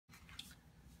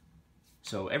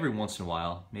So every once in a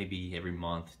while, maybe every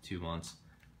month, 2 months,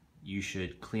 you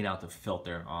should clean out the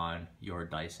filter on your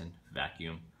Dyson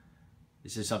vacuum.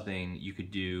 This is something you could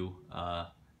do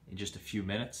in just a few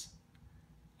minutes,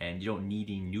 and you don't need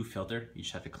a new filter, you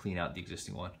just have to clean out the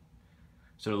existing one.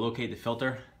 So to locate the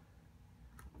filter,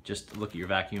 just look at your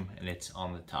vacuum and it's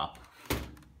on the top.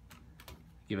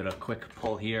 Give it a quick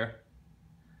pull here,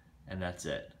 and that's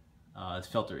it. This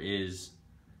filter is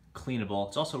cleanable.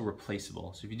 It's also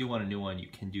replaceable. So if you do want a new one, you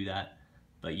can do that,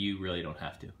 but you really don't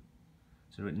have to.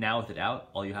 So now with it out,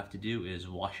 all you have to do is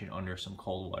wash it under some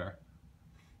cold water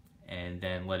and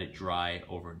then let it dry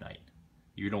overnight.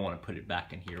 You don't want to put it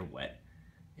back in here wet.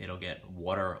 It'll get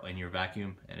water in your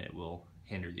vacuum and it will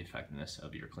hinder the effectiveness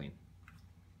of your clean.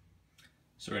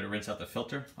 So we're going to rinse out the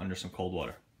filter under some cold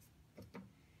water.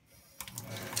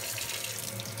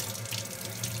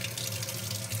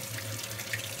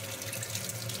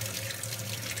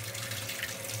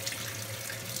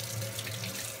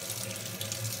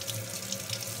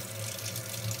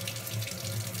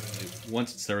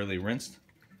 Once it's thoroughly rinsed,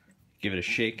 give it a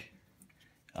shake.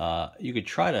 You could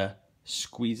try to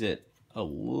squeeze it a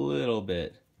little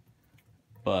bit,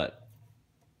 but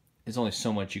there's only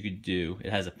so much you could do.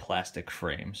 It has a plastic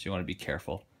frame, so you want to be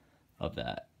careful of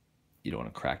that. You don't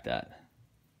want to crack that.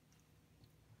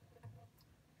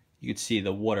 You can see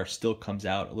the water still comes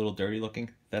out a little dirty looking.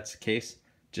 If that's the case,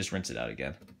 just rinse it out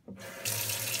again.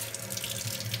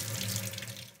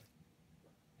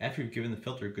 After you've given the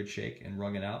filter a good shake and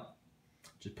wrung it out,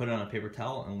 just put it on a paper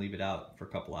towel and leave it out for a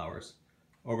couple hours.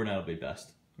 Overnight will be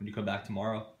best. When you come back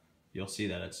tomorrow, you'll see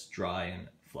that it's dry and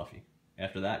fluffy.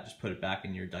 After that, just put it back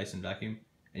in your Dyson vacuum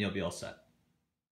and you'll be all set.